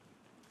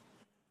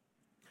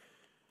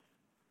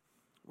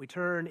We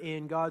turn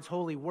in God's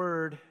holy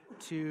word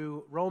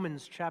to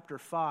Romans chapter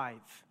 5.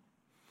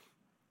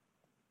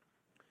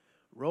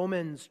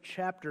 Romans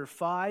chapter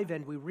 5,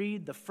 and we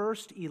read the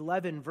first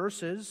 11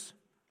 verses.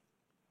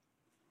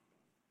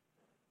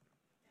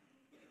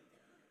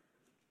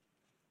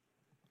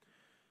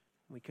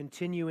 We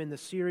continue in the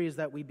series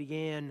that we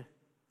began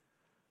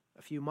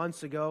a few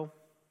months ago,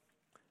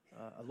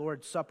 a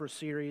Lord's Supper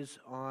series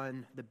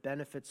on the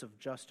benefits of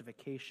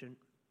justification.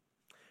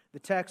 The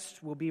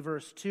text will be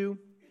verse 2.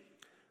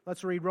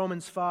 Let's read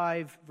Romans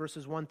 5,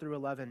 verses 1 through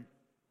 11.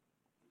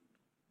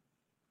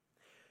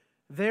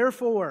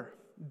 Therefore,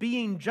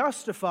 being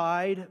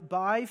justified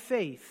by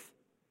faith,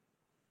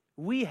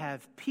 we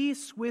have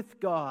peace with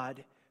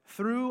God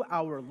through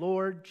our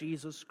Lord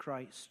Jesus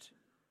Christ,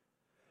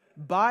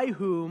 by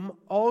whom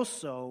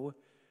also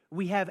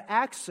we have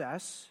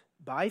access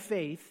by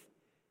faith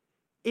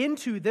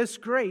into this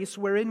grace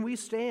wherein we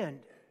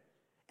stand,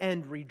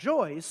 and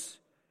rejoice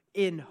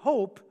in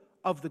hope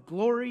of the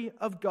glory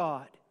of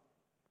God.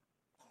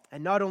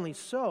 And not only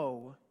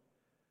so,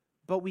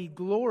 but we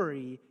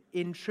glory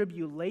in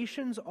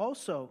tribulations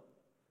also,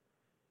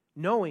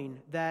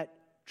 knowing that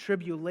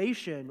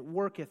tribulation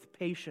worketh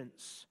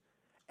patience,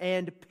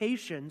 and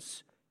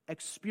patience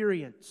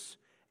experience,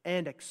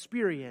 and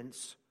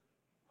experience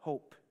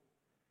hope.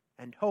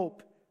 And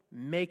hope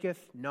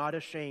maketh not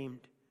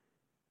ashamed,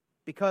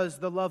 because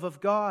the love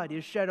of God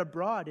is shed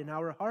abroad in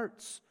our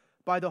hearts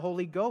by the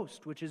Holy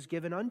Ghost, which is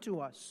given unto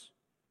us.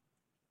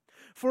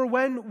 For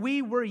when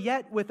we were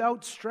yet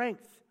without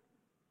strength,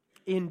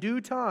 in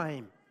due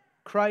time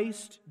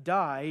Christ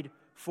died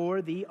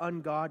for the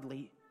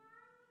ungodly.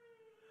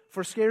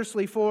 For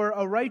scarcely for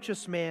a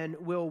righteous man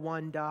will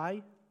one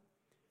die,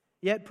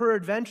 yet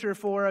peradventure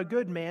for a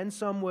good man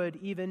some would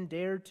even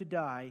dare to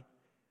die.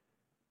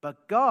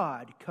 But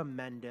God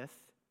commendeth,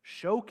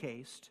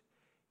 showcased,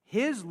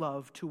 His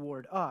love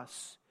toward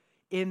us,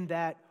 in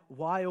that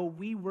while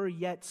we were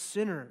yet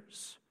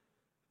sinners,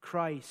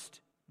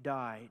 Christ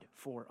died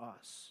for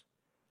us.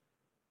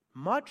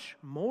 Much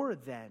more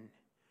then,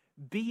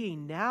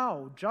 being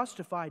now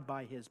justified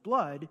by His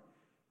blood,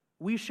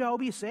 we shall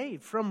be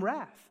saved from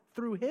wrath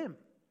through Him.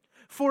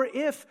 For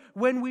if,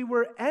 when we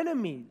were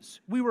enemies,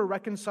 we were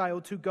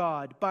reconciled to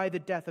God by the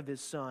death of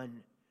His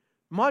Son,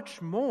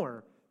 much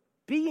more,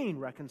 being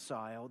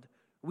reconciled,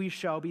 we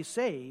shall be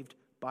saved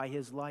by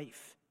His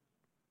life.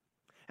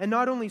 And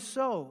not only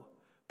so,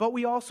 but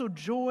we also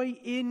joy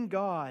in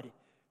God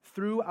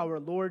through our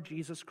Lord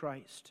Jesus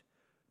Christ,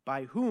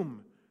 by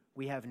whom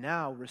we have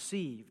now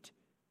received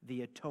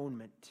the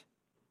atonement.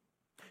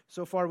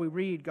 So far we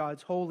read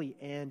God's holy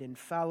and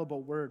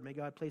infallible word. May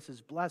God place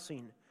His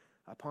blessing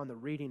upon the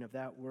reading of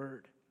that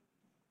word.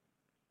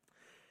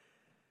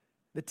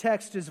 The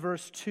text is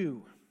verse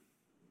 2,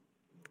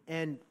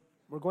 and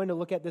we're going to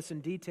look at this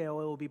in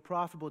detail. It will be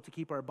profitable to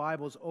keep our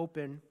Bibles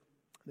open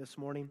this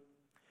morning.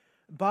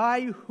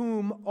 By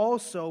whom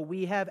also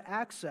we have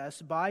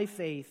access by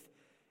faith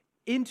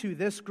into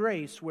this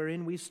grace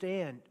wherein we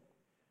stand,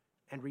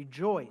 and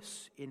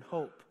rejoice in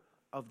hope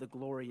of the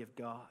glory of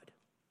God.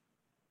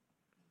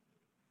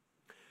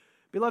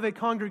 Beloved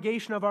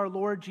congregation of our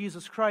Lord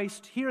Jesus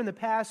Christ, here in the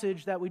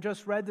passage that we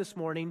just read this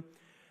morning,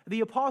 the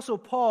Apostle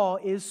Paul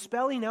is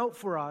spelling out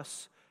for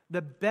us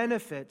the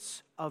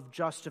benefits of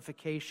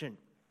justification.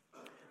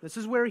 This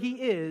is where he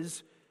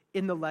is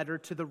in the letter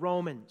to the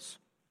Romans.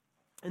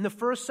 In the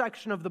first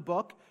section of the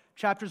book,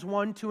 chapters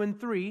 1, 2, and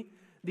 3,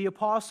 the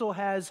apostle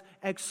has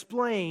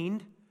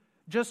explained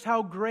just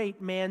how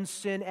great man's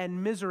sin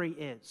and misery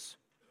is.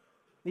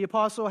 The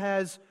apostle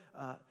has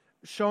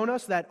shown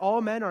us that all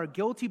men are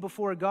guilty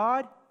before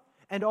God,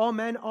 and all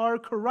men are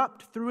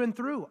corrupt through and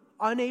through,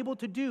 unable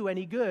to do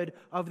any good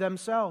of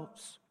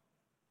themselves.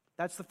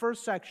 That's the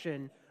first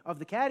section of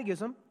the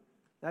Catechism.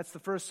 That's the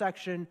first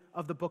section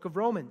of the book of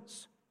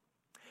Romans.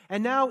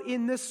 And now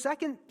in this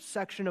second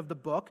section of the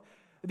book,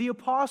 the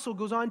apostle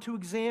goes on to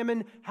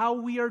examine how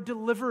we are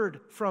delivered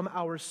from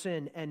our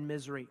sin and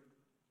misery.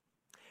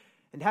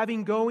 And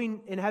having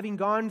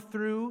gone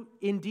through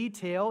in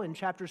detail in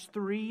chapters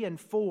 3 and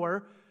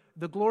 4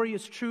 the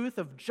glorious truth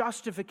of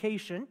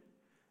justification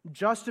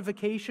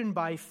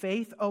by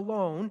faith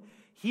alone,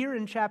 here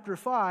in chapter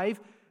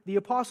 5, the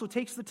apostle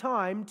takes the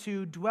time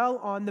to dwell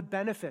on the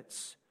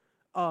benefits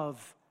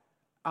of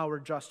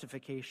our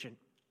justification.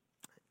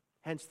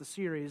 Hence the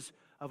series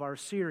of our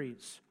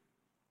series.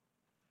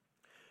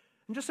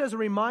 And just as a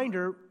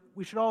reminder,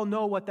 we should all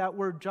know what that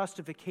word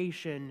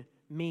justification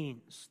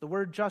means. The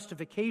word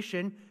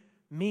justification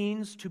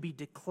means to be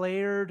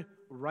declared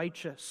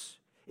righteous.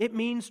 It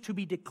means to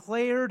be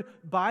declared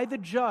by the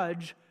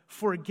judge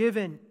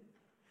forgiven.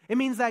 It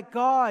means that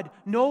God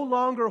no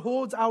longer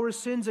holds our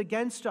sins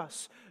against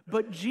us,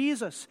 but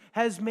Jesus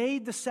has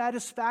made the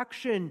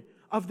satisfaction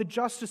of the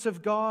justice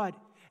of God.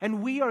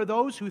 And we are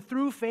those who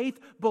through faith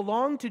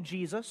belong to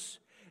Jesus.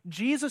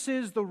 Jesus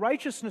is the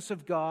righteousness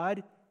of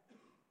God.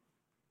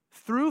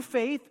 Through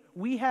faith,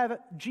 we have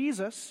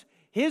Jesus.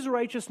 His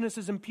righteousness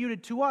is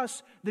imputed to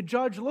us. The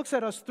judge looks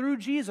at us through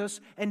Jesus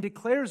and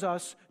declares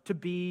us to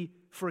be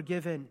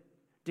forgiven.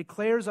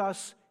 declares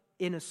us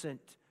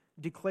innocent,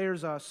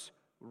 declares us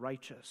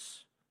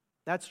righteous.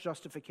 That's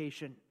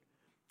justification.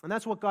 And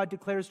that's what God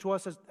declares to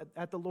us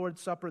at the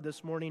Lord's Supper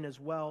this morning as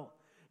well.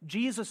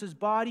 Jesus'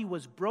 body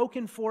was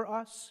broken for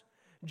us.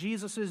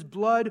 Jesus'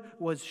 blood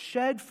was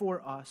shed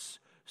for us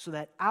so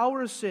that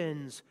our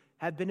sins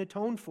have been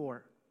atoned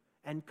for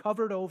and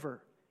covered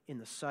over in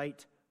the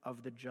sight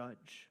of the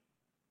judge.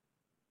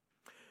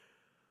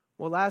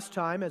 Well, last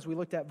time, as we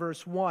looked at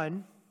verse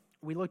 1,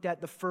 we looked at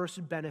the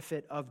first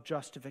benefit of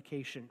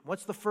justification.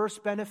 What's the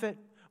first benefit?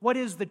 What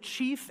is the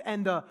chief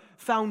and the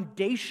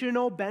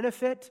foundational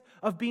benefit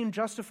of being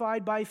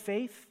justified by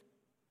faith?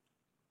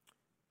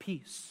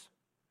 Peace.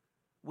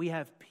 We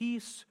have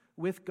peace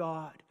with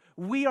God.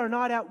 We are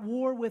not at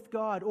war with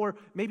God. Or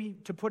maybe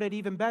to put it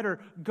even better,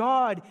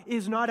 God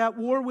is not at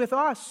war with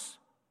us.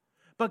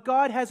 But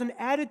God has an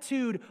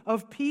attitude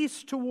of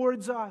peace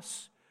towards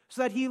us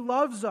so that He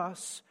loves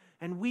us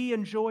and we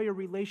enjoy a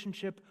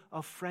relationship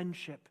of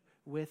friendship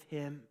with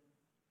Him.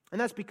 And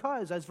that's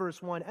because, as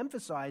verse 1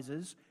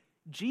 emphasizes,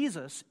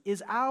 Jesus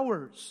is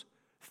ours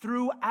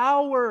through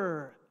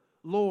our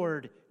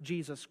Lord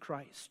Jesus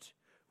Christ.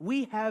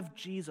 We have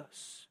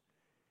Jesus,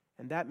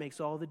 and that makes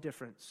all the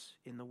difference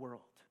in the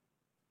world.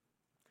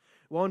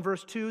 Well, in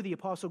verse 2, the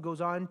apostle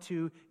goes on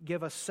to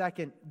give a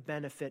second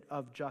benefit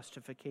of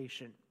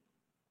justification.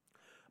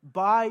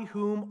 By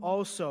whom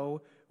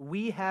also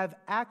we have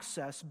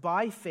access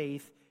by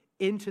faith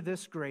into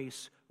this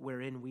grace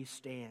wherein we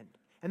stand.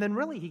 And then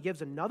really he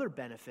gives another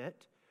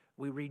benefit.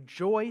 We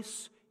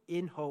rejoice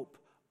in hope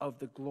of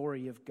the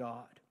glory of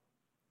God.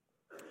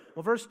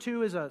 Well, verse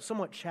 2 is a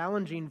somewhat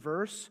challenging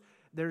verse.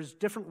 There's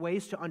different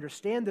ways to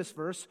understand this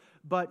verse,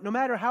 but no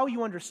matter how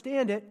you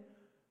understand it,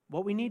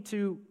 what we need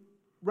to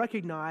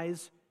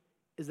recognize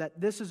is that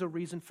this is a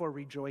reason for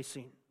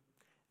rejoicing.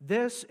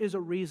 This is a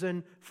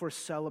reason for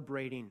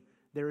celebrating.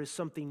 There is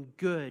something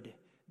good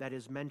that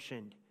is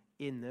mentioned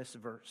in this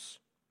verse.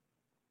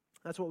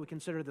 That's what we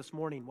consider this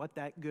morning, what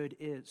that good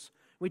is.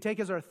 We take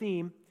as our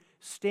theme,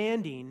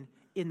 standing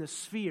in the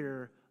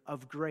sphere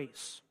of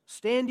grace.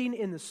 Standing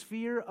in the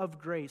sphere of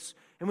grace.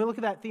 And we look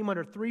at that theme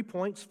under 3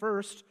 points.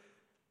 First,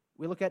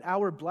 we look at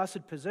our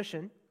blessed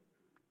position.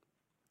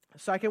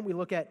 Second, we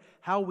look at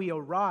how we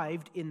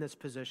arrived in this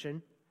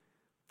position.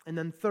 And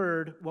then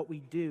third, what we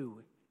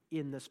do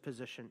in this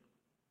position.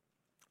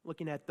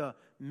 Looking at the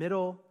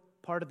middle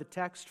part of the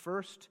text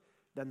first,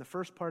 then the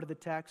first part of the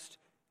text,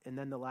 and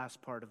then the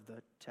last part of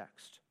the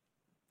text.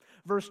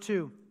 Verse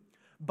 2,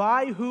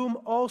 by whom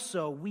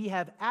also we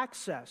have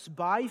access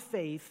by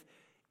faith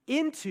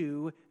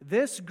into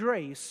this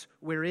grace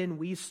wherein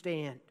we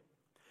stand.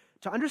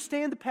 To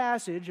understand the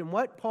passage and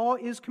what Paul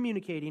is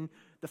communicating,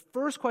 the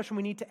first question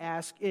we need to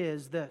ask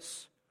is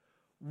this: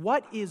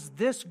 what is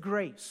this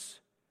grace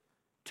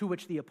to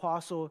which the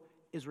apostle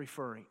is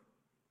referring?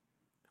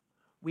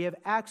 We have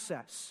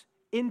access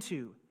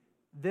into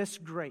this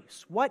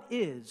grace. What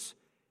is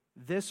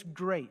this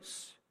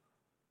grace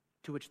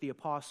to which the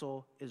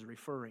apostle is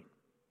referring?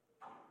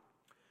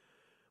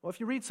 Well, if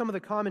you read some of the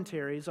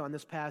commentaries on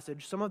this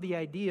passage, some of the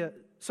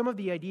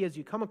ideas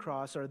you come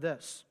across are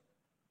this: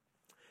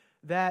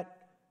 that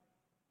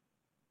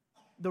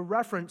the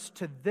reference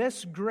to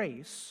this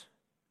grace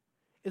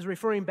is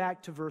referring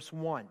back to verse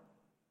 1.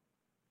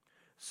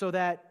 So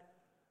that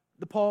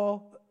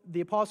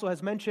the apostle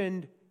has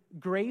mentioned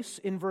grace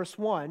in verse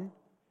 1,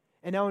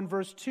 and now in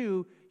verse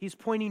 2, he's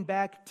pointing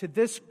back to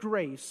this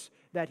grace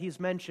that he's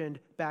mentioned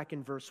back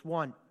in verse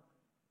 1.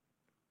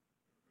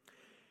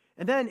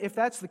 And then, if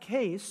that's the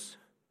case,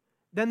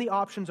 then the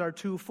options are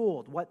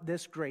twofold, what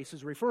this grace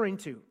is referring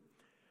to.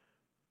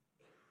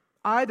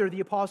 Either the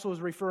apostle is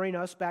referring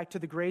us back to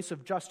the grace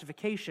of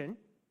justification,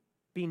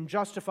 being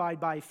justified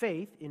by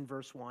faith in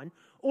verse 1,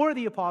 or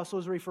the apostle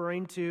is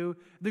referring to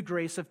the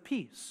grace of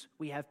peace.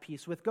 We have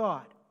peace with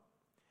God.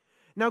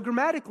 Now,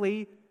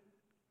 grammatically,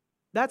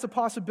 that's a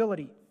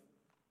possibility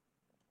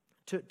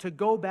to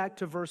go back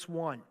to verse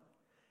 1.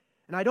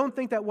 And I don't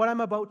think that what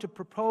I'm about to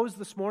propose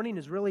this morning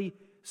is really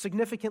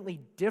significantly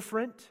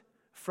different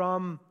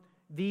from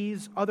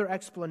these other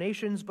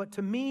explanations, but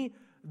to me,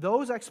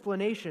 those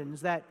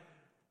explanations that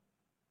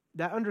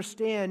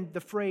understand the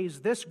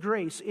phrase, this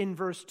grace in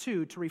verse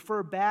 2, to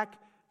refer back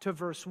to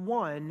verse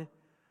 1,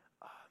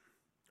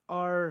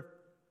 are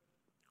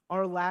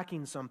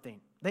lacking something.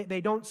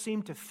 They don't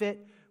seem to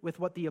fit with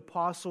what the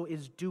apostle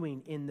is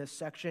doing in this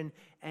section,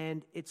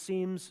 and it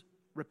seems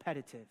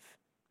repetitive.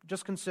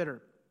 Just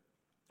consider.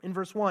 In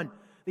verse 1,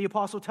 the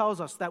apostle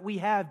tells us that we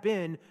have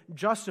been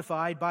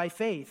justified by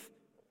faith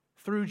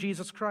through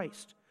Jesus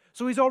Christ.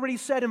 So he's already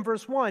said in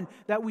verse 1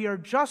 that we are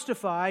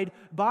justified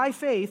by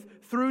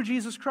faith through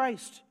Jesus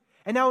Christ.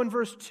 And now in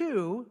verse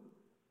 2,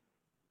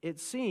 it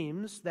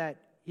seems that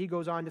he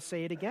goes on to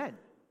say it again.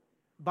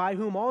 By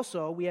whom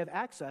also we have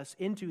access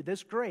into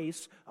this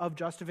grace of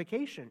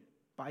justification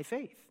by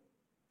faith.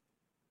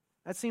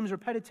 That seems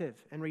repetitive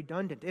and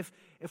redundant.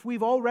 If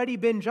we've already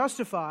been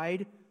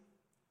justified,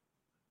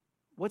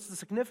 what's the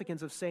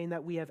significance of saying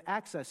that we have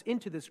access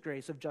into this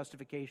grace of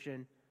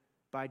justification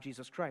by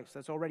Jesus Christ?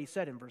 That's already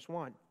said in verse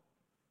 1.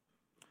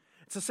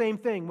 It's the same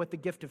thing with the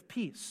gift of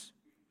peace.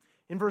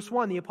 In verse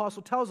 1, the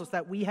apostle tells us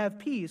that we have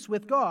peace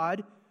with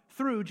God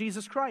through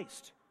Jesus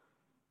Christ.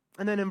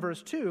 And then in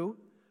verse 2,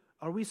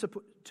 are we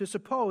to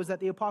suppose that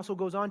the apostle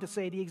goes on to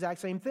say the exact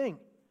same thing?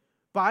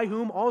 By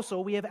whom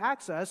also we have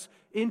access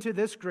into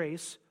this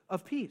grace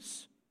of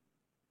peace.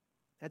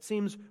 That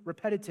seems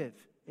repetitive.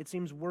 It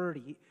seems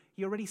wordy.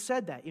 He already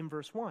said that in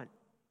verse 1.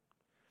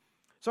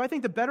 So I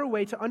think the better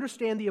way to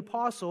understand the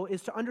apostle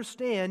is to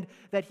understand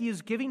that he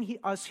is giving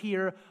us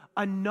here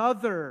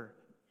another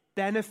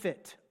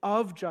benefit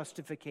of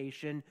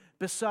justification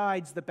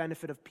besides the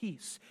benefit of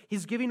peace.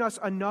 He's giving us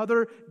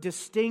another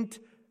distinct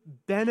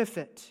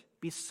benefit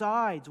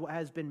besides what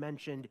has been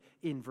mentioned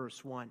in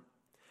verse 1.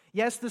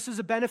 Yes, this is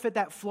a benefit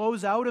that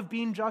flows out of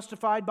being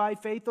justified by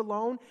faith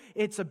alone.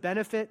 It's a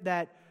benefit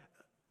that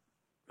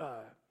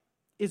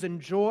is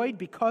enjoyed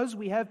because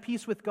we have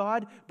peace with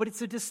God, but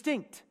it's a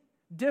distinct,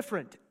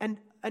 different, and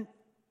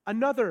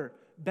another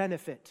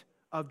benefit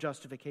of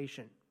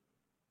justification.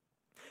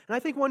 And I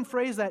think one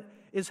phrase that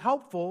is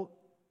helpful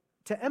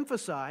to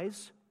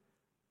emphasize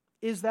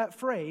is that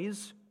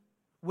phrase,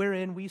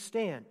 wherein we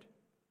stand.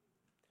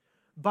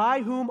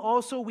 By whom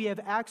also we have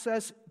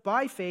access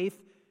by faith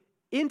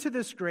into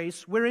this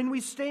grace wherein we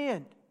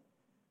stand.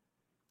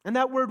 And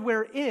that word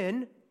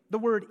wherein, the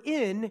word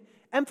in,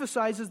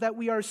 emphasizes that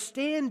we are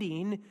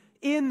standing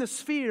in the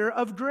sphere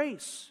of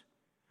grace.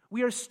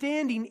 We are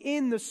standing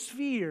in the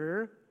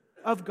sphere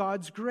of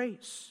God's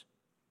grace.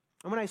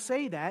 And when I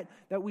say that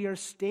we are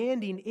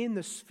standing in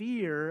the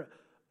sphere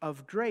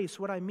of grace,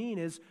 what I mean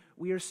is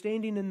we are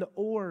standing in the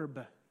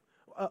orb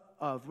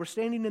of, we're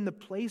standing in the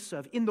place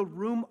of, in the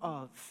room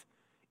of,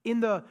 in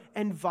the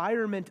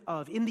environment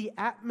of, in the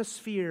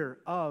atmosphere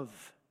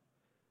of.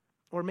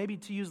 Or maybe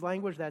to use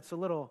language that's a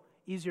little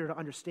easier to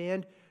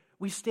understand,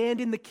 we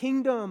stand in the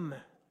kingdom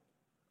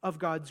of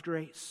God's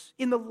grace,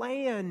 in the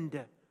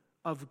land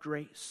of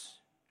grace.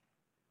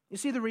 You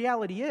see, the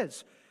reality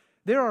is,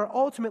 there are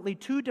ultimately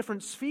two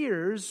different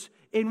spheres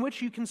in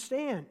which you can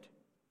stand.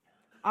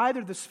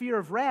 Either the sphere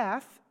of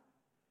wrath,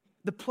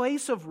 the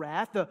place of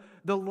wrath,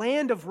 the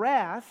land of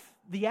wrath,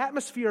 the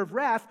atmosphere of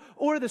wrath,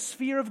 or the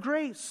sphere of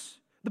grace,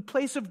 the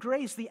place of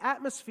grace, the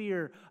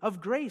atmosphere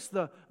of grace,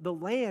 the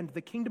land,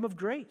 the kingdom of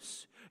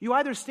grace. You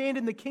either stand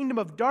in the kingdom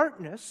of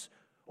darkness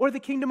or the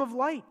kingdom of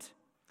light.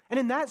 And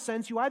in that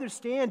sense, you either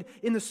stand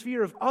in the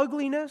sphere of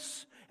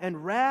ugliness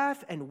and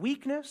wrath and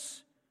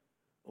weakness,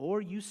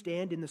 or you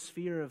stand in the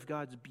sphere of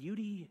God's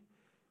beauty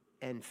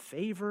and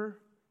favor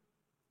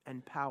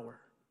and power.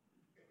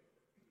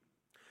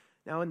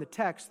 Now in the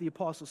text, the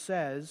apostle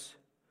says,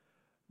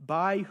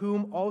 by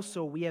whom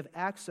also we have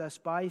access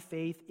by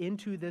faith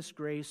into this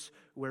grace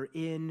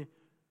wherein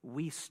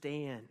we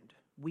stand.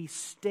 We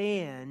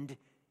stand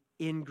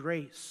in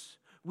grace.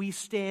 We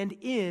stand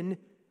in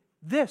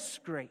this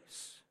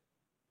grace.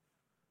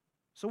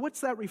 So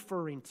what's that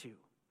referring to?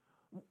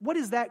 What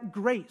is that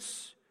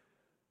grace?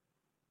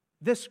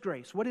 This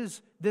grace. What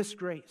is this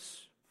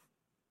grace?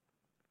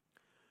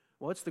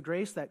 Well, it's the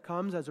grace that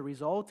comes as a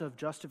result of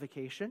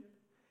justification,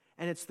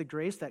 and it's the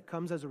grace that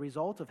comes as a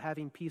result of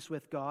having peace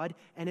with God,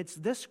 and it's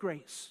this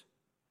grace.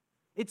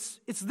 It's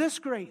this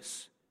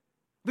grace.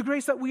 The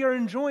grace that we are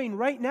enjoying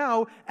right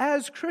now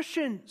as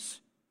Christians.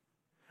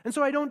 And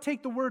so I don't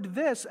take the word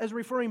this as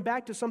referring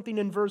back to something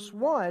in verse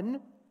 1,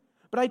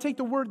 but I take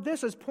the word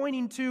this as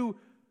pointing to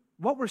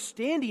what we're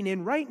standing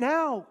in right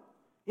now,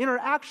 in our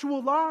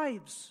actual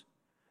lives.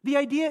 The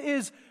idea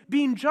is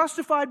being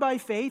justified by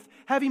faith,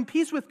 having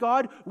peace with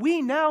God,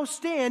 we now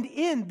stand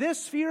in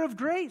this sphere of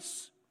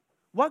grace.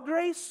 What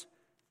grace?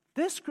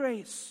 This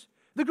grace.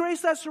 The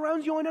grace that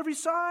surrounds you on every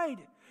side.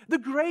 The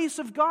grace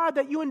of God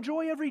that you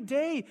enjoy every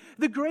day.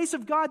 The grace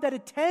of God that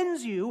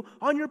attends you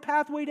on your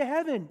pathway to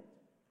heaven.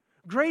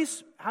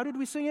 Grace, how did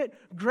we sing it?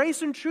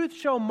 Grace and truth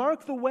shall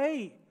mark the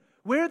way,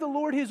 where the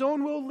Lord his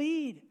own will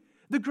lead.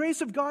 The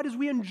grace of God as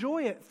we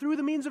enjoy it through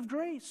the means of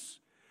grace.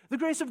 The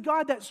grace of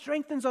God that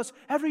strengthens us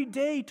every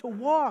day to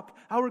walk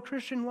our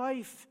Christian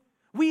life.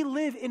 We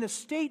live in a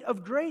state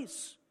of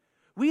grace.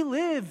 We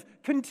live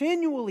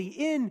continually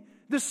in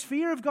the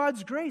sphere of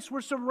God's grace.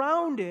 We're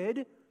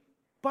surrounded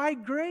by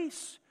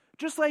grace.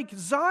 Just like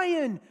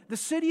Zion, the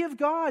city of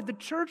God, the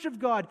church of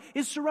God,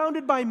 is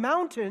surrounded by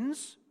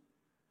mountains,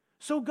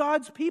 so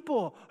God's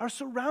people are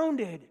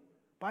surrounded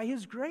by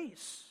his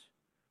grace.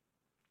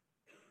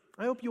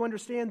 I hope you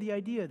understand the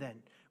idea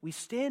then. We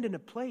stand in a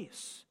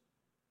place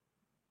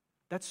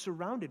that's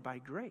surrounded by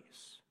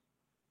grace.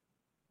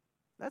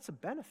 That's a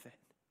benefit.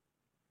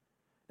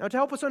 Now, to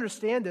help us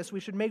understand this, we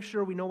should make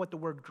sure we know what the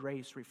word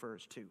grace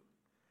refers to.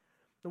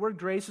 The word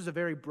grace is a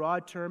very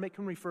broad term. It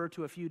can refer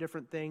to a few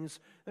different things.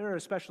 There are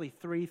especially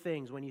three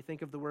things when you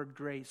think of the word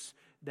grace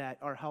that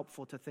are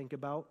helpful to think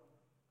about.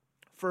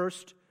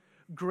 First,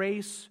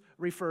 grace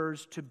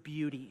refers to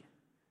beauty.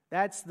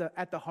 That's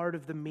at the heart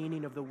of the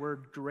meaning of the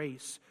word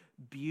grace,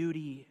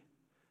 beauty.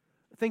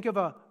 Think of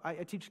I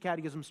teach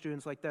catechism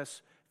students like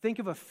this. Think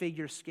of a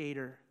figure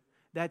skater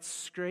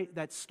that's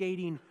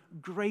skating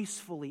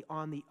gracefully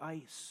on the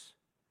ice,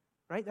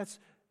 right?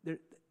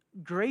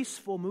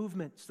 graceful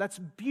movements. That's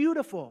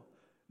beautiful,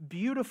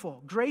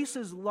 beautiful. Grace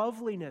is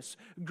loveliness.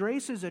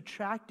 Grace is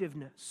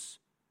attractiveness.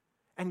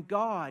 And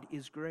God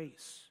is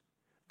grace.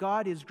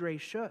 God is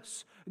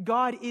gracious.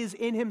 God is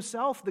in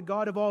himself the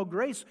God of all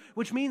grace,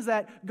 which means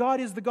that God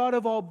is the God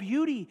of all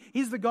beauty.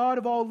 He's the God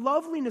of all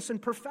loveliness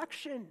and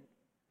perfection.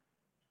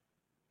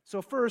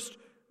 So first,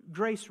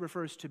 grace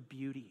refers to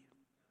beauty.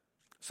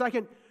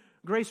 Second,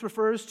 grace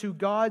refers to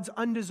God's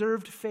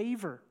undeserved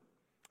favor.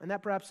 And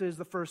that perhaps is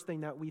the first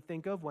thing that we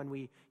think of when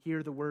we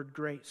hear the word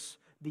grace,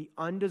 the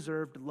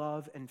undeserved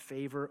love and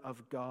favor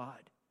of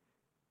God.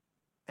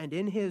 And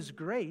in his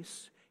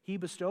grace, he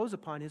bestows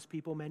upon his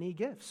people many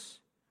gifts.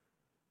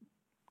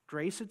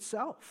 Grace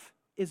itself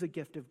is a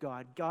gift of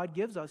God. God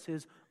gives us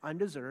his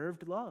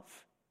undeserved love.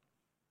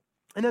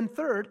 And then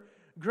third,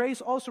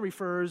 grace also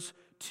refers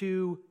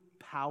to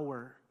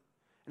power.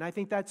 And I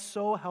think that's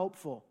so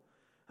helpful.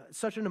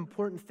 Such an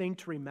important thing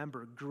to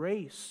remember.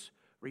 Grace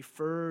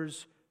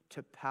refers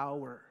to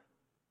power.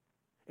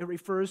 It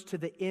refers to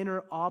the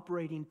inner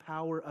operating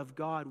power of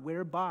God,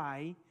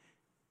 whereby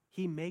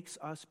he makes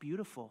us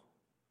beautiful,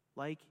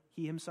 like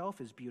he himself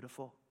is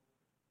beautiful.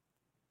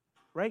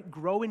 Right?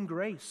 Grow in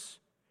grace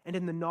and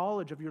in the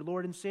knowledge of your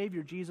Lord and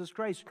Savior, Jesus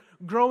Christ.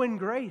 Grow in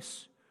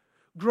grace.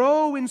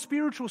 Grow in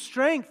spiritual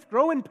strength.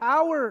 Grow in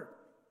power.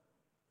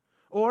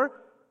 Or,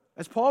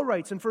 as Paul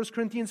writes in 1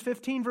 Corinthians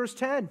 15, verse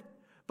 10,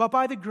 but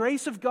by the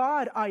grace of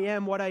God I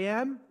am what I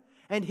am,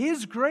 and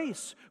his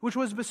grace, which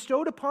was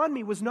bestowed upon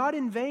me, was not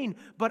in vain,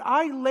 but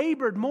I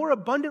labored more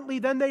abundantly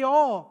than they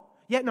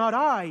all. Yet not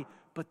I,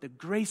 but the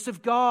grace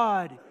of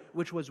God,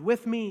 which was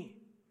with me.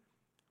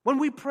 When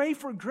we pray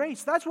for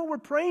grace, that's what we're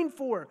praying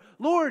for.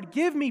 Lord,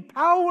 give me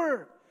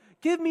power.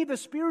 Give me the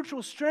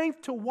spiritual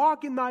strength to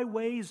walk in thy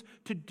ways,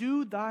 to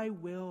do thy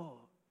will.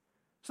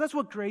 So that's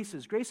what grace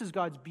is. Grace is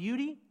God's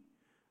beauty.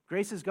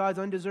 Grace is God's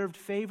undeserved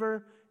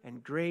favor.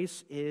 And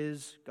grace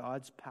is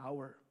God's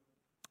power.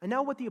 And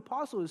now what the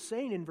apostle is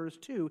saying in verse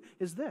 2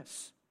 is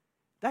this.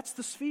 That's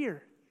the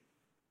sphere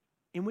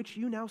in which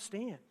you now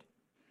stand.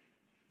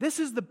 This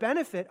is the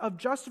benefit of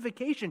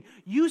justification.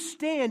 You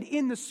stand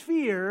in the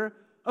sphere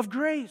of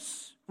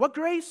grace. What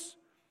grace?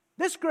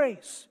 This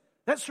grace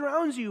that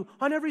surrounds you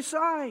on every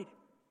side.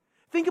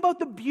 Think about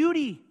the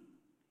beauty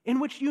in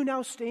which you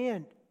now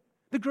stand.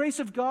 The grace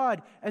of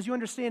God, as you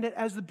understand it,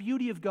 as the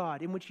beauty of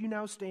God in which you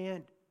now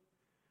stand.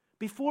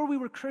 Before we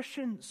were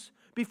Christians,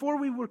 before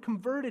we were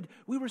converted,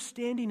 we were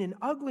standing in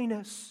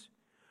ugliness.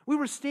 We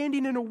were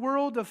standing in a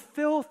world of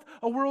filth,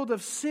 a world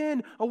of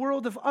sin, a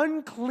world of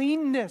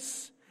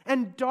uncleanness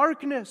and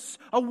darkness,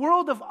 a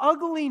world of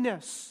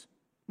ugliness.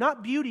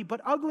 Not beauty,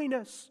 but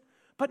ugliness.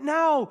 But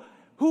now,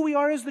 who we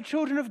are as the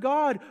children of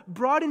God,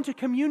 brought into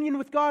communion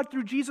with God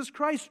through Jesus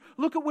Christ,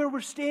 look at where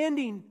we're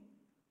standing.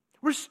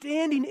 We're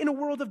standing in a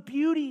world of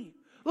beauty.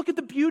 Look at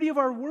the beauty of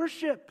our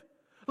worship.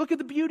 Look at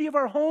the beauty of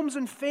our homes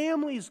and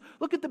families.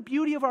 Look at the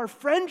beauty of our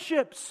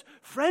friendships.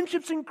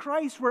 Friendships in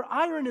Christ where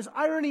iron is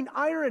ironing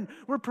iron.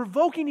 We're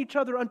provoking each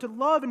other unto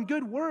love and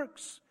good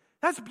works.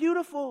 That's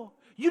beautiful.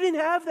 You didn't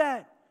have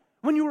that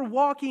when you were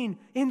walking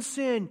in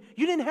sin.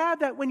 You didn't have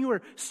that when you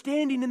were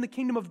standing in the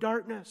kingdom of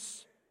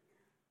darkness.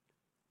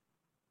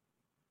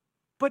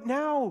 But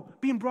now,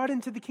 being brought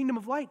into the kingdom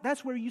of light,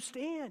 that's where you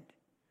stand.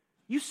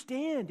 You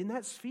stand in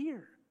that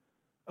sphere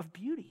of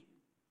beauty.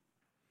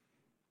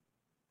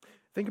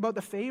 Think about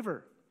the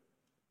favor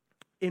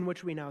in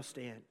which we now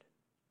stand.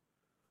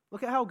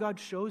 Look at how God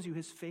shows you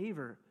his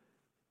favor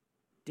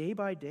day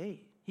by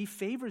day. He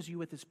favors you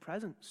with his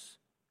presence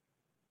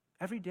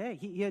every day.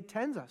 He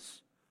attends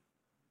us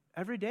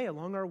every day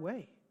along our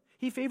way.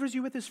 He favors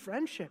you with his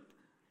friendship.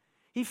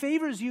 He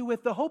favors you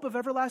with the hope of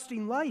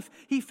everlasting life.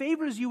 He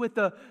favors you with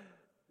the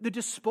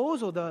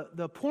disposal,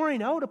 the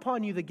pouring out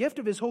upon you, the gift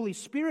of his Holy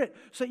Spirit,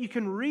 so that you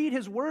can read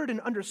his word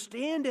and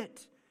understand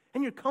it,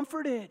 and you're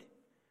comforted.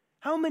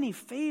 How many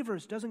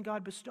favors doesn't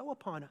God bestow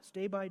upon us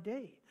day by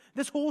day?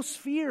 This whole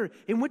sphere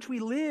in which we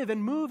live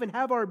and move and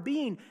have our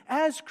being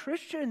as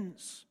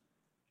Christians.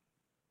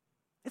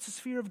 It's a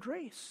sphere of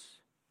grace.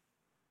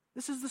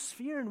 This is the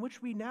sphere in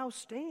which we now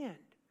stand,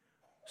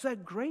 so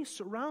that grace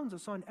surrounds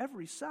us on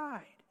every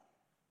side.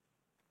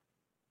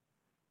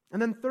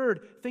 And then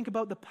third, think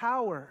about the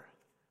power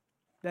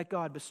that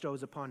God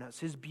bestows upon us,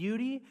 his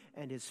beauty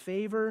and his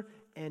favor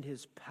and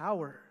his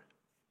power.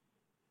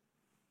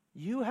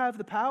 You have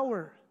the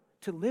power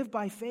to live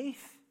by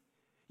faith.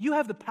 You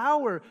have the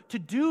power to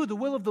do the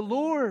will of the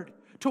Lord,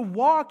 to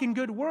walk in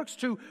good works,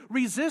 to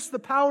resist the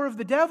power of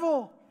the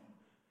devil.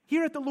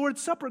 Here at the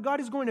Lord's Supper, God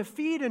is going to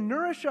feed and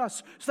nourish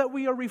us so that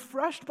we are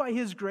refreshed by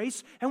his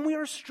grace and we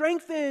are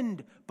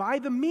strengthened by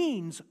the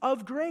means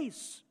of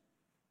grace,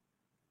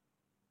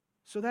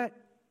 so that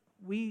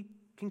we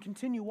can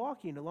continue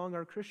walking along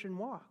our Christian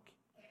walk.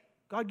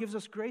 God gives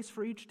us grace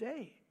for each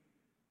day,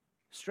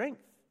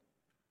 strength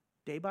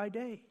day by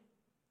day.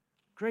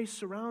 Grace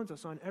surrounds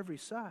us on every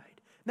side.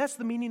 And that's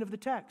the meaning of the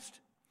text.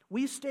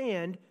 We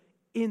stand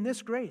in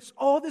this grace,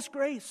 all this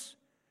grace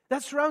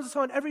that surrounds us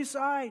on every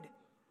side.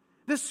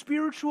 the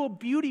spiritual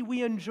beauty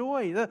we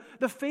enjoy,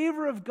 the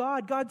favor of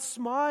God, God's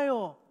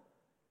smile,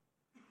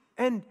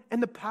 and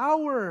the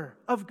power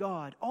of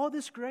God, all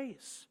this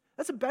grace.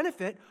 That's a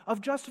benefit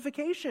of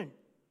justification.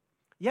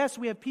 Yes,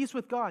 we have peace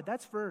with God.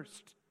 That's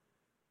first.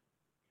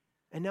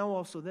 And now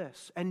also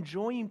this,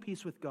 enjoying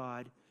peace with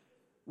God,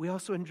 we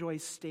also enjoy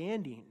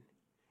standing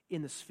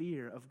in the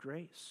sphere of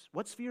grace.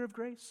 What sphere of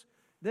grace?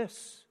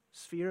 This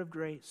sphere of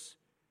grace.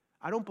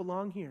 I don't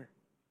belong here,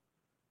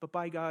 but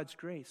by God's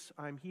grace,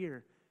 I'm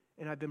here,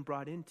 and I've been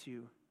brought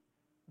into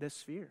this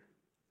sphere.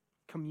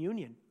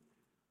 Communion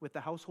with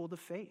the household of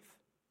faith.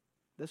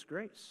 This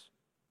grace.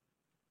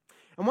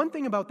 And one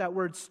thing about that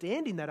word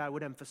standing that I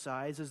would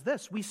emphasize is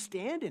this. We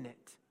stand in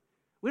it.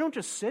 We don't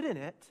just sit in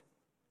it,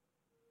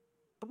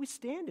 but we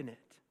stand in it.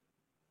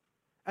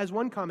 As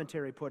one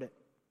commentary put it,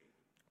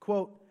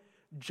 quote,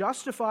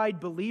 justified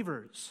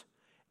believers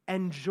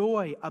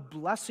enjoy a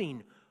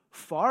blessing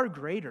far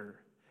greater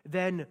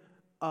than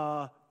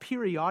a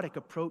periodic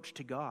approach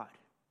to God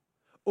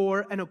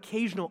or an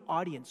occasional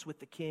audience with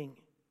the king.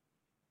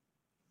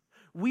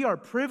 We are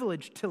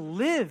privileged to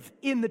live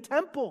in the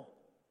temple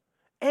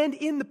and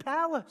in the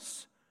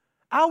palace.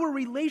 Our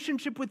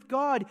relationship with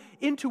God,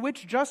 into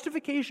which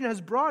justification has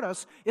brought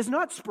us, is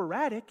not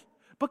sporadic,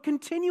 but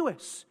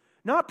continuous.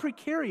 Not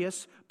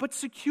precarious, but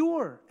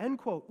secure. End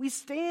quote. We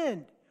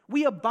stand.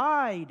 We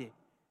abide.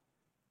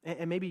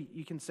 And maybe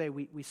you can say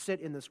we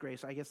sit in this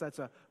grace. I guess that's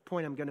a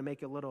point I'm going to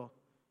make a little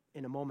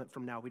in a moment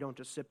from now. We don't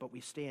just sit, but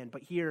we stand.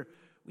 But here,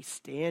 we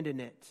stand in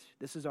it.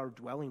 This is our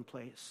dwelling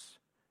place.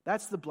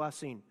 That's the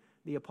blessing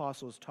the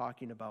apostle is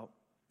talking about.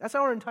 That's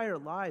our entire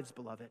lives,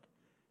 beloved.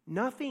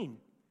 Nothing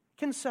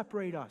can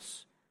separate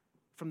us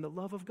from the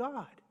love of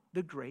God,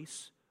 the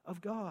grace of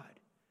God.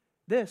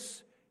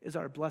 This is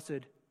our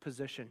blessed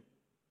position.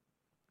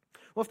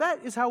 Well, if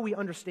that is how we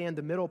understand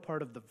the middle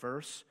part of the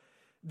verse,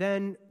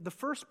 then the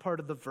first part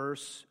of the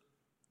verse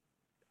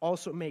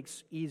also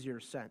makes easier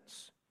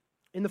sense.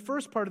 In the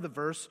first part of the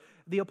verse,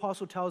 the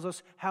apostle tells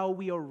us how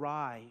we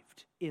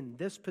arrived in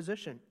this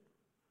position,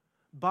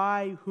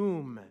 by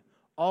whom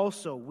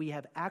also we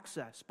have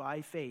access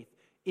by faith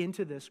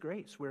into this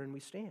grace wherein we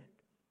stand.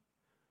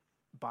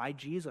 By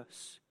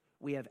Jesus,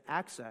 we have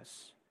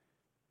access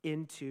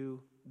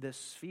into this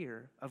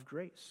sphere of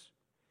grace.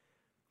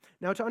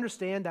 Now, to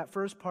understand that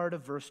first part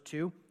of verse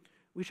 2,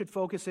 we should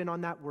focus in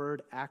on that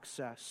word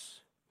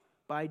access.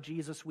 By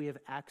Jesus, we have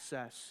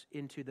access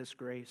into this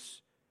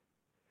grace.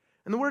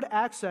 And the word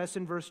access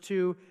in verse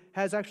 2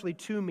 has actually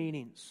two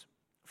meanings.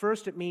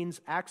 First, it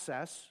means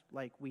access,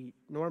 like we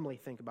normally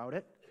think about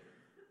it.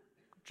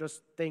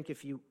 Just think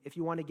if you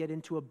want to get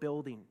into a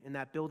building and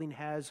that building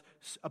has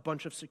a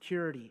bunch of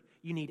security,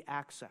 you need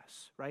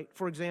access, right?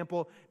 For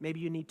example, maybe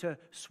you need to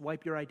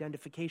swipe your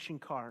identification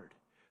card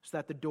so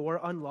that the door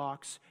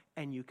unlocks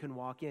and you can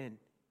walk in.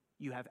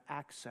 You have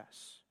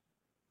access.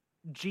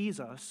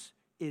 Jesus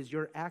is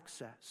your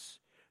access.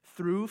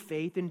 Through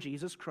faith in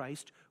Jesus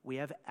Christ, we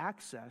have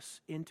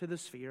access into the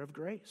sphere of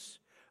grace.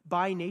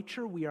 By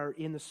nature, we are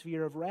in the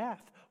sphere of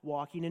wrath,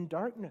 walking in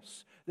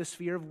darkness, the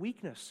sphere of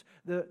weakness,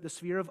 the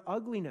sphere of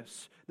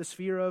ugliness, the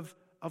sphere of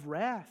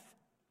wrath.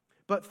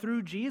 But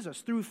through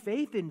Jesus, through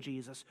faith in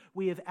Jesus,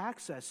 we have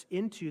access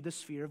into the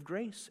sphere of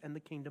grace and the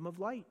kingdom of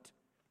light.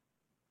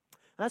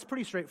 And that's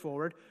pretty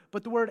straightforward,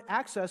 but the word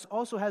access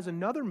also has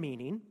another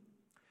meaning,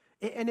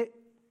 and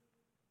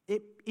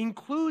it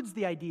includes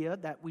the idea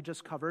that we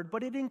just covered,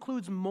 but it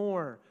includes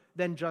more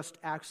than just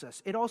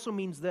access. It also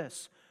means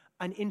this: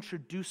 an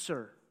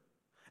introducer,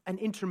 an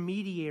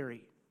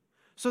intermediary.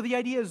 So the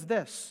idea is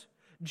this: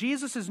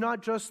 Jesus is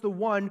not just the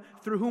one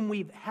through whom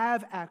we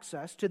have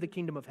access to the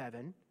kingdom of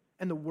heaven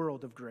and the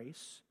world of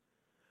grace,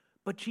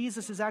 but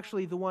Jesus is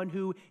actually the one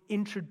who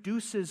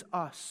introduces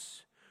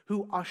us,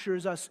 who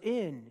ushers us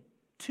in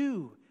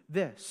to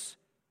this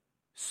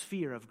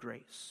sphere of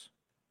grace.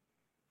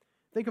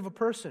 Think of a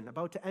person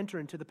about to enter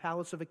into the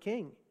palace of a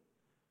king.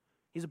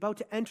 He's about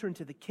to enter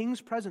into the king's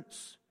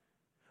presence.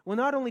 Well,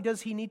 not only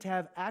does he need to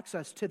have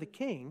access to the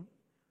king,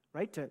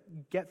 right, to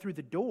get through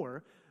the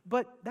door,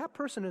 but that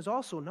person is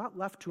also not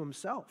left to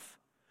himself,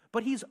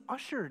 but he's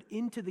ushered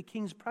into the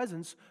king's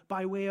presence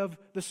by way of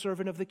the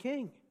servant of the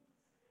king.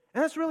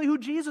 And that's really who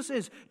Jesus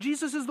is.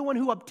 Jesus is the one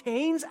who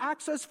obtains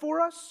access for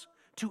us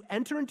to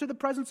enter into the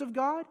presence of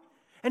God.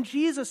 And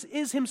Jesus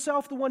is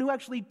himself the one who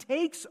actually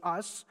takes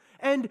us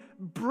and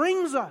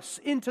brings us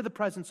into the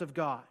presence of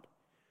God.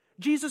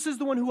 Jesus is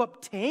the one who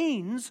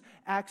obtains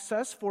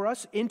access for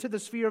us into the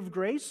sphere of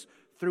grace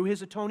through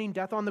his atoning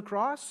death on the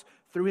cross,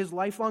 through his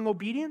lifelong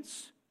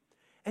obedience.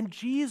 And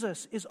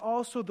Jesus is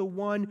also the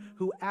one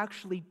who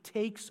actually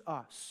takes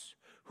us,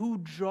 who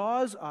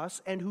draws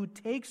us and who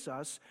takes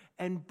us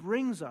and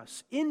brings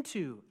us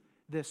into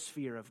this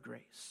sphere of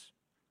grace.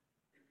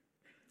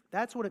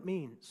 That's what it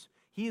means.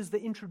 He is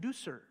the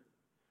introducer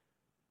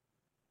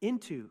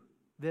into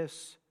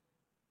this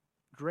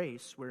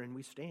grace wherein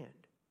we stand.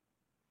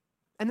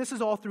 And this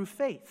is all through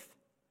faith.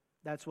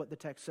 That's what the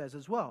text says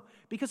as well.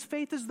 Because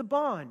faith is the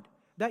bond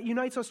that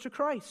unites us to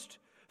Christ.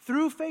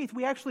 Through faith,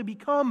 we actually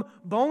become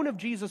bone of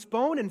Jesus'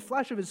 bone and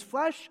flesh of his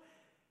flesh.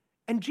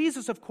 And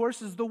Jesus, of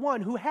course, is the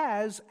one who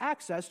has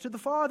access to the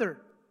Father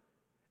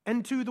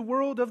and to the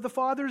world of the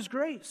Father's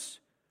grace.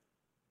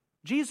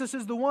 Jesus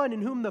is the one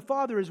in whom the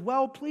Father is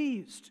well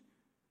pleased.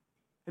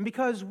 And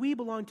because we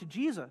belong to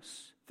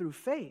Jesus through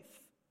faith,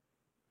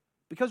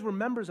 because we're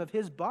members of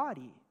his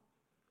body,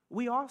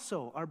 we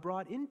also are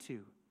brought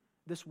into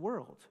this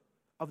world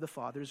of the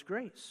Father's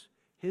grace,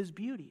 his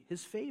beauty,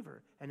 his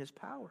favor, and his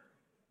power.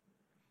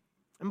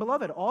 And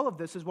beloved, all of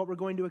this is what we're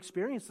going to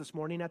experience this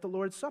morning at the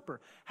Lord's Supper.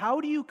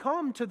 How do you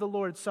come to the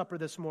Lord's Supper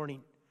this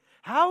morning?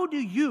 How do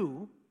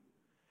you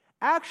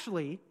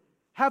actually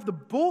have the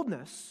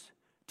boldness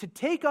to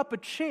take up a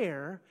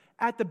chair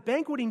at the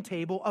banqueting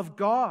table of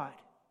God?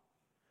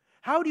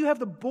 How do you have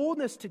the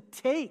boldness to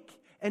take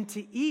and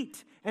to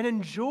eat and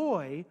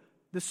enjoy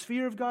the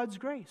sphere of God's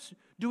grace?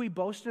 Do we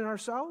boast in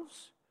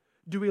ourselves?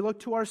 Do we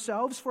look to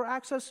ourselves for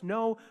access?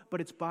 No,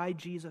 but it's by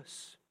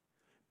Jesus.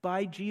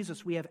 By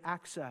Jesus, we have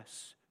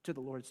access to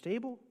the Lord's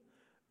table.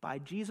 By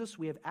Jesus,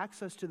 we have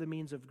access to the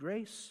means of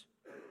grace,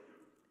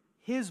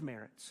 his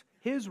merits,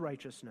 his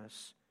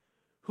righteousness,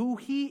 who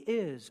he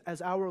is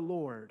as our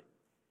Lord,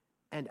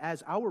 and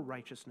as our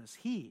righteousness,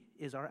 he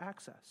is our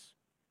access.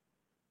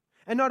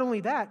 And not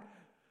only that,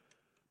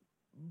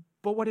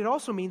 but what it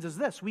also means is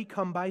this: we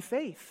come by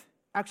faith,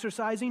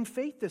 exercising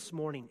faith this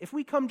morning. If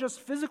we come just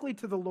physically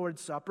to the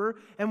Lord's Supper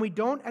and we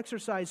don't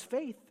exercise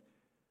faith,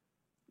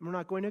 we're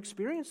not going to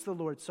experience the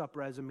Lord's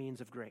Supper as a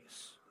means of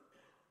grace.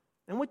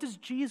 And what does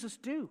Jesus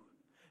do?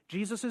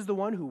 Jesus is the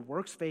one who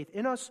works faith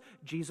in us.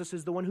 Jesus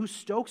is the one who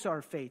stokes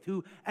our faith,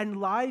 who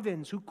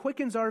enlivens, who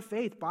quickens our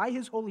faith by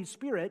his Holy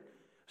Spirit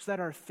so that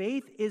our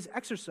faith is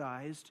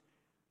exercised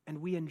and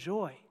we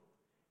enjoy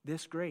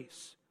this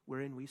grace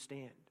wherein we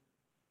stand.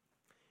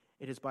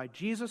 It is by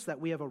Jesus that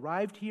we have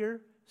arrived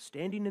here,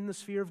 standing in the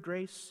sphere of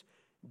grace.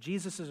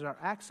 Jesus is our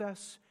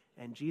access,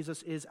 and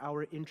Jesus is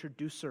our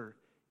introducer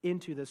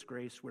into this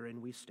grace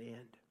wherein we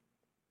stand.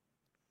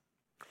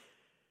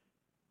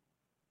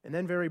 And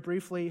then very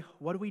briefly,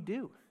 what do we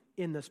do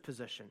in this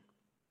position?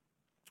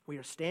 We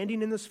are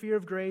standing in the sphere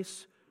of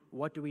grace.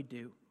 What do we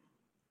do?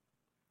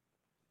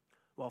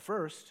 Well,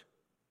 first,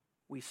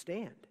 we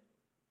stand.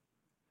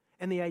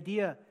 And the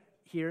idea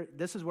here,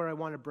 this is where I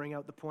want to bring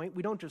out the point.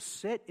 We don't just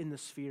sit in the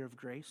sphere of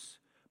grace,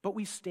 but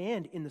we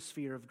stand in the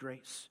sphere of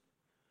grace.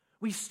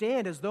 We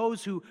stand as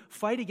those who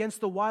fight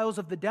against the wiles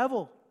of the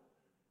devil.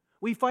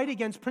 We fight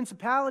against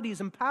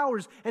principalities and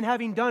powers, and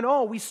having done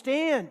all, we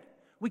stand.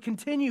 We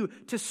continue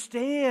to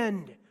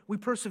stand. We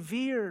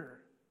persevere.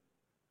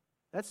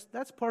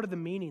 That's part of the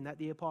meaning that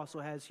the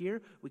apostle has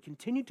here. We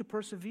continue to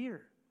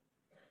persevere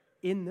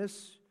in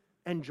this,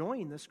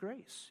 enjoying this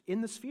grace,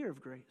 in the sphere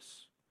of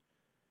grace.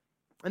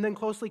 And then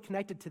closely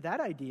connected to that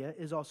idea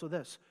is also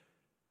this: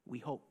 we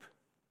hope.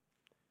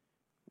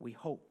 We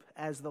hope.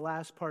 As the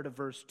last part of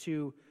verse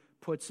 2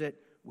 puts it,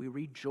 we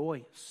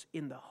rejoice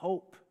in the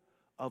hope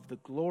of the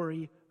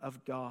glory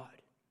of God.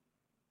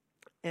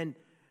 And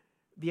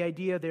the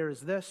idea there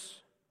is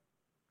this: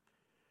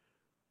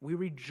 we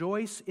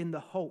rejoice in the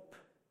hope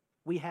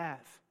we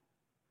have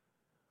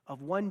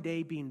of one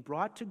day being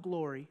brought to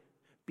glory,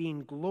 being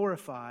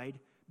glorified,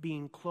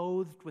 being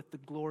clothed with the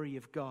glory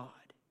of God.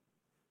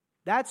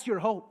 That's your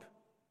hope,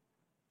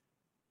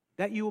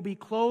 that you will be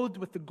clothed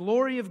with the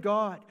glory of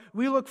God.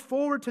 We look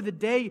forward to the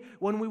day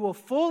when we will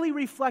fully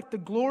reflect the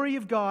glory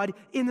of God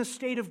in the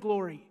state of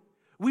glory.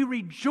 We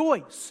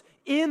rejoice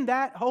in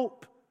that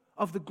hope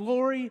of the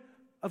glory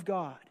of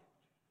God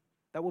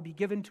that will be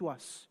given to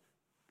us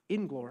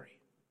in glory.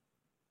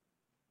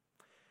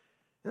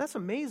 And that's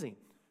amazing,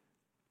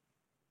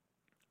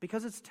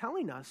 because it's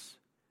telling us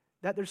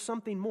that there's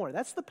something more.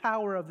 That's the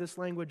power of this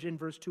language in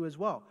verse 2 as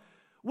well.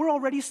 We're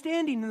already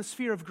standing in the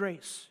sphere of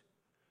grace.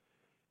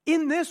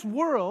 In this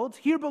world,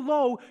 here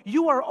below,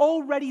 you are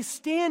already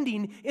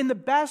standing in the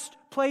best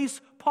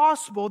place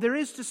possible there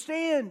is to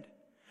stand.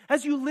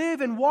 As you live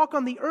and walk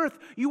on the earth,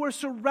 you are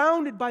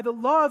surrounded by the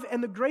love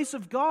and the grace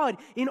of God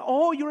in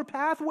all your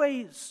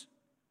pathways.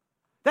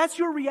 That's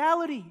your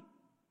reality.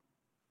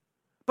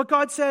 But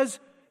God says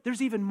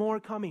there's even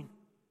more coming.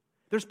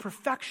 There's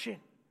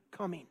perfection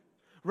coming.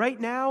 Right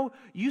now,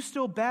 you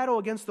still battle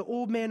against the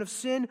old man of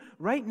sin.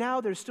 Right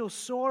now, there's still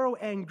sorrow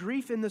and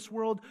grief in this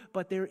world,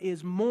 but there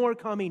is more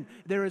coming.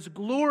 There is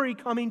glory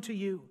coming to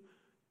you.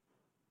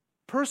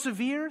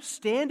 Persevere,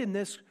 stand in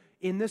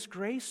this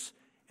grace,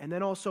 and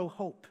then also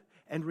hope,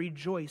 and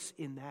rejoice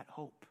in that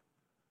hope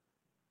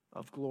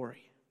of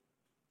glory.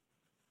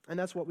 And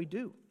that's what we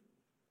do.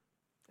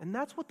 And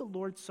that's what the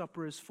Lord's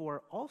Supper is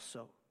for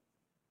also.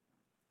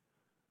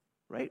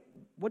 Right?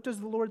 What does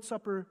the Lord's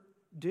Supper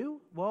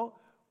do? Well,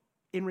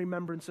 in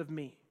remembrance of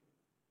me.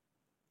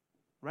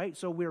 Right?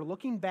 So we're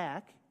looking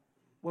back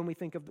when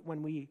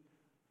we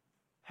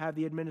have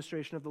the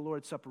administration of the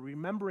Lord's Supper,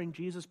 remembering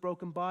Jesus'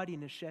 broken body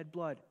and his shed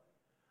blood.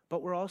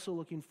 But we're also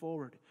looking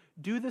forward.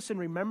 Do this in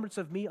remembrance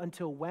of me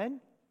until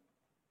when?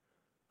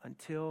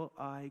 Until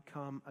I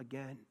come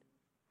again.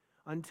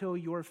 Until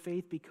your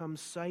faith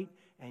becomes sight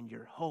and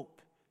your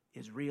hope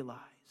is realized.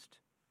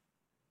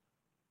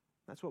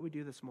 That's what we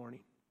do this morning.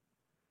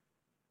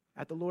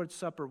 At the Lord's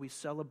Supper, we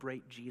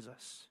celebrate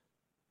Jesus.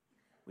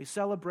 We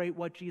celebrate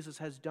what Jesus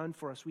has done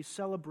for us. We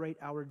celebrate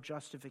our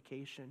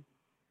justification.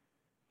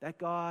 That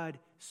God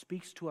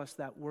speaks to us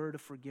that word of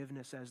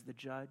forgiveness as the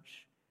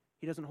judge.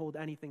 He doesn't hold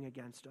anything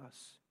against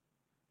us.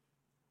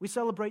 We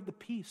celebrate the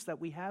peace that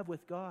we have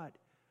with God,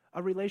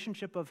 a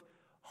relationship of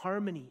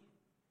harmony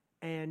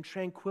and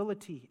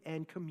tranquility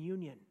and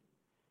communion.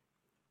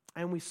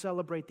 And we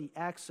celebrate the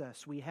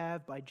access we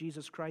have by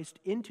Jesus Christ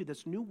into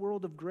this new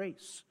world of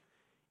grace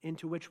in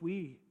which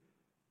we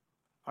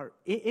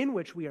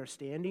are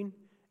standing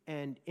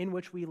and in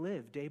which we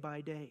live day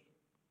by day.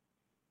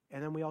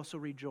 And then we also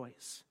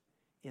rejoice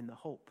in the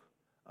hope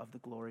of the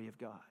glory of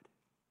God.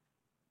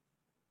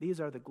 These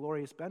are the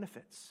glorious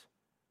benefits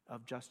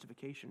of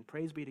justification.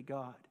 Praise be to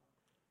God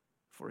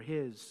for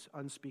his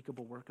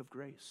unspeakable work of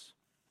grace.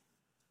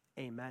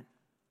 Amen.